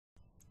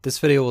This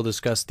video will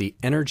discuss the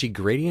energy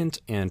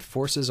gradient and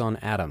forces on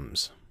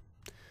atoms.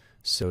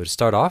 So to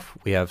start off,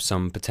 we have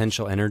some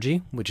potential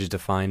energy, which is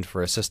defined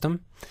for a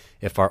system.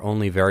 If our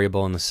only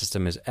variable in the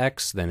system is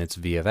x, then it's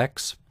v of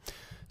x.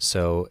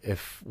 So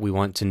if we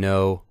want to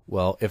know,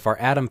 well, if our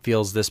atom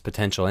feels this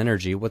potential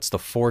energy, what's the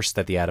force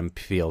that the atom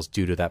feels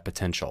due to that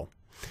potential?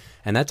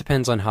 And that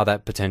depends on how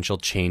that potential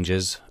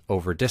changes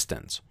over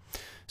distance.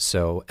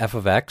 So f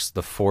of x,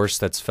 the force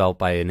that's felt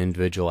by an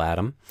individual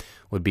atom,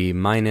 would be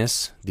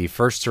minus the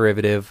first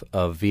derivative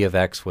of v of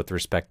x with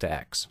respect to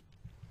x.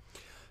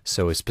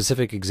 So a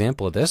specific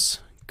example of this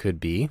could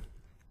be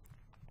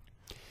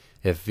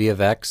if v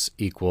of x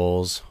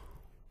equals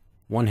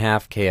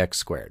 1/2 kx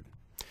squared.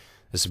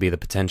 This would be the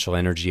potential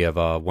energy of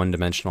a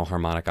one-dimensional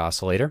harmonic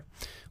oscillator,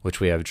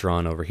 which we have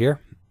drawn over here.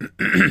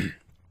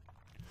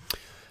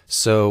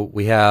 So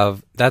we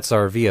have, that's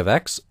our v of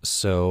x,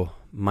 so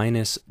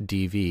minus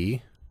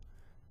dv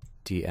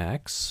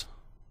dx.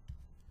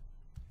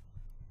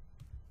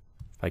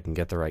 If I can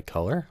get the right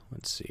color,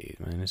 let's see,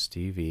 minus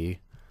dv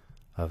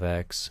of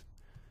x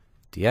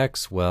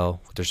dx.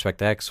 Well, with respect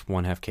to x,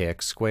 1/2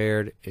 kx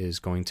squared is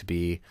going to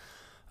be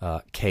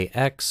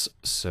kx,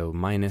 so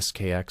minus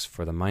kx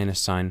for the minus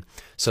sign.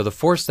 So the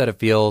force that it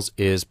feels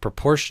is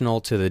proportional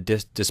to the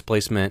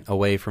displacement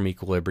away from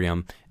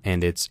equilibrium,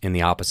 and it's in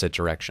the opposite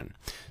direction.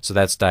 So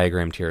that's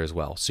diagrammed here as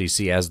well. So you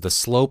see, as the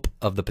slope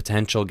of the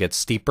potential gets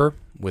steeper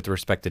with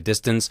respect to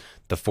distance,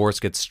 the force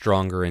gets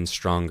stronger and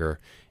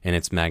stronger in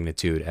its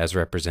magnitude, as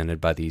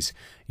represented by these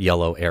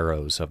yellow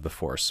arrows of the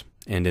force,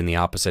 and in the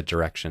opposite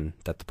direction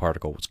that the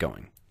particle was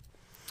going.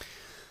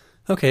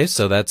 Okay,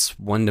 so that's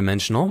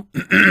one-dimensional.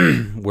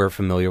 We're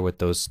familiar with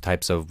those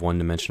types of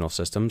one-dimensional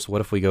systems.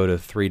 What if we go to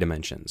 3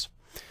 dimensions?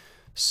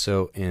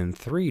 So in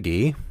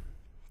 3D,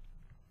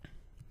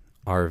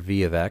 our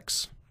v of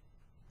x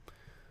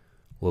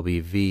will be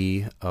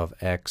v of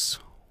x,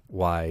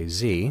 y,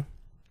 z.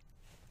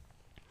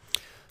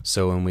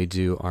 So when we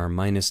do our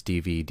minus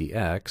dv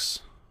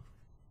dx,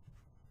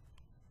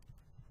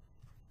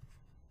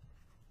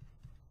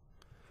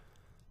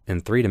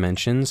 in 3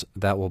 dimensions,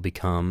 that will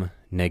become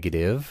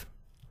negative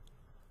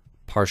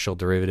partial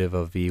derivative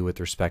of v with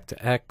respect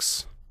to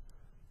x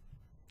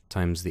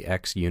times the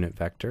x unit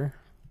vector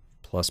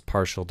plus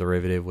partial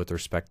derivative with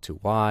respect to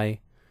y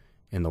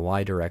in the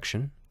y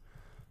direction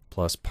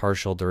plus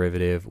partial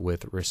derivative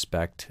with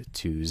respect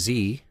to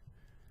z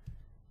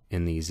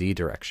in the z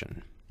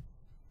direction.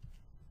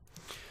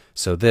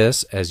 So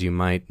this, as you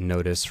might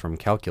notice from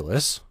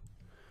calculus,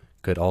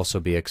 could also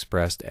be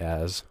expressed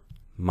as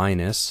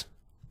minus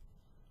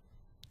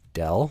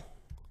del,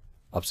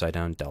 upside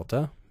down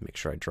delta, make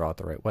sure I draw it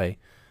the right way,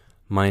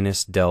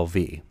 minus del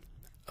v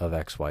of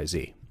x, y,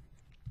 z.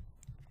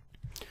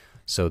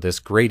 So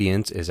this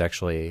gradient is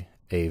actually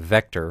a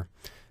vector,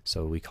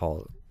 so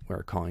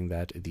we're calling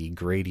that the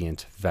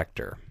gradient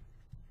vector.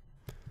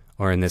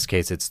 Or in this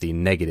case, it's the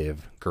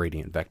negative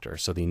gradient vector.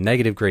 So the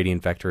negative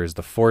gradient vector is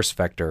the force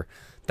vector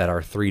that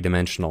our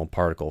 3-dimensional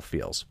particle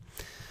feels.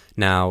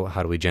 Now,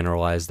 how do we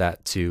generalize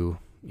that to,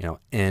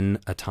 n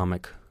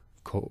atomic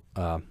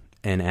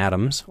n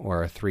atoms,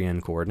 or our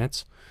 3n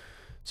coordinates?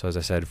 So as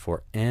I said,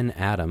 for n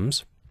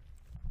atoms,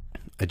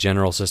 a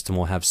general system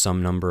will have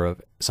some number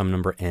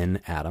n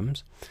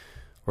atoms.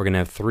 We're going to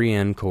have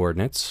 3n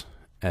coordinates,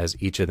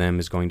 as each of them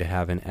is going to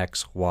have an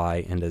x,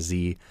 y, and a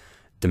z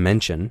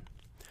dimension.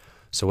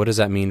 So what does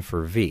that mean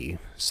for v?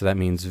 So that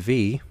means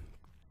v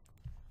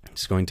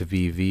is going to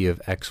be v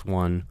of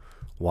x1,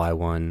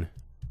 y1,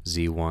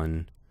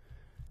 z1,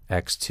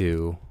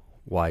 x2,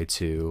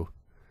 y2,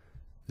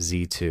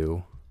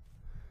 z2,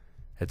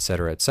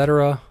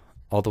 etc.,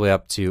 all the way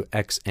up to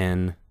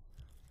xn,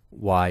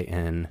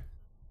 yn,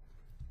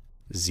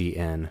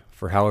 zn,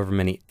 for however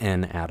many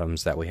n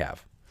atoms that we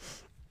have.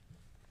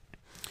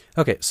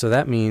 Okay, so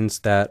that means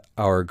that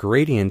our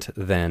gradient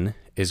then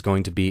is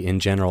going to be, in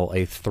general,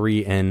 a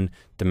 3n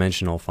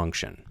dimensional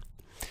function.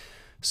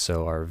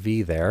 So our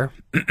v there,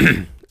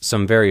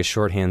 some various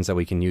shorthands that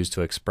we can use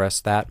to express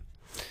that.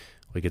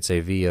 We could say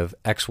v of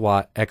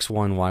x1,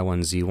 y1,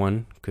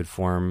 z1 could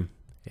form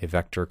a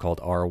vector called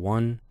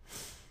r1,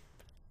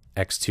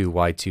 x2,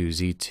 y2,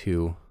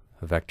 z2,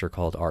 a vector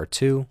called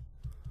r2,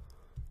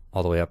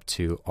 all the way up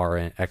to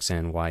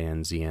xn,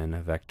 yn, zn,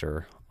 a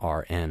vector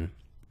rn.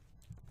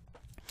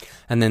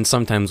 And then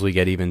sometimes we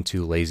get even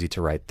too lazy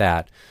to write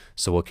that,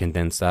 so we'll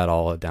condense that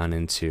all down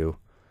into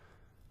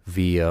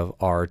v of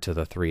r to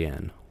the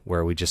 3n,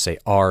 where we just say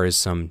r is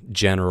some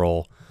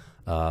general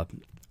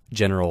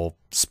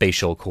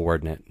spatial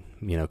coordinate.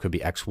 Could be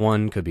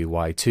x1, could be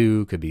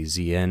y2, could be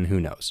zn, who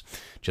knows.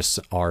 Just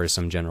r is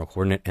some general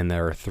coordinate, and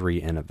there are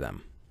 3n of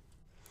them.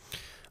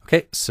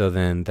 Okay, so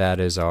then that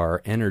is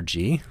our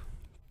energy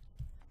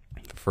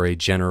for a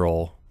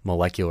general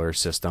molecular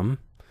system,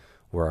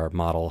 where our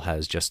model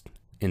has just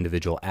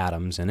individual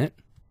atoms in it.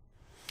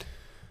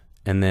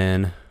 And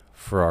then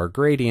for our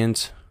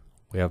gradient,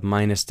 we have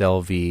minus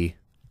del v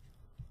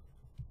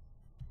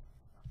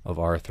of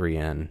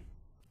r3n,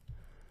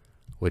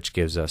 which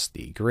gives us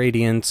the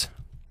gradient.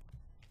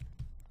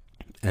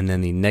 And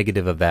then the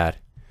negative of that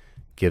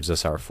gives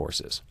us our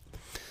forces.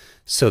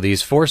 So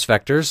these force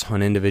vectors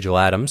on individual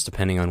atoms,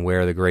 depending on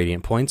where the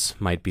gradient points,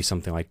 might be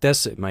something like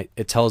this.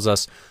 It tells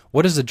us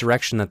what is the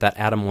direction that that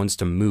atom wants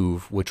to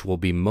move, which will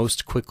be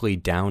most quickly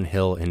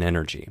downhill in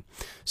energy.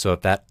 So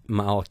if that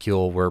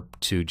molecule were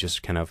to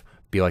just kind of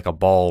be like a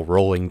ball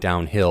rolling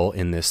downhill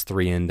in this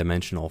 3n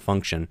dimensional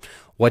function,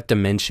 what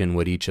dimension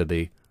would each of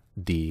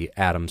the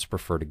atoms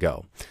prefer to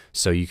go?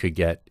 So you could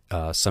get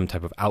some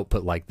type of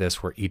output like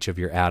this, where each of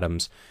your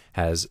atoms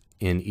has,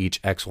 in each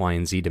x, y,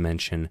 and z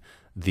dimension,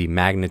 the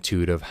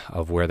magnitude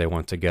of where they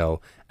want to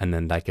go, and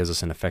then that gives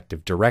us an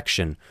effective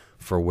direction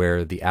for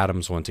where the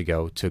atoms want to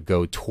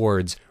go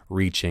towards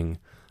reaching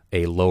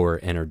a lower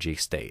energy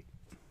state.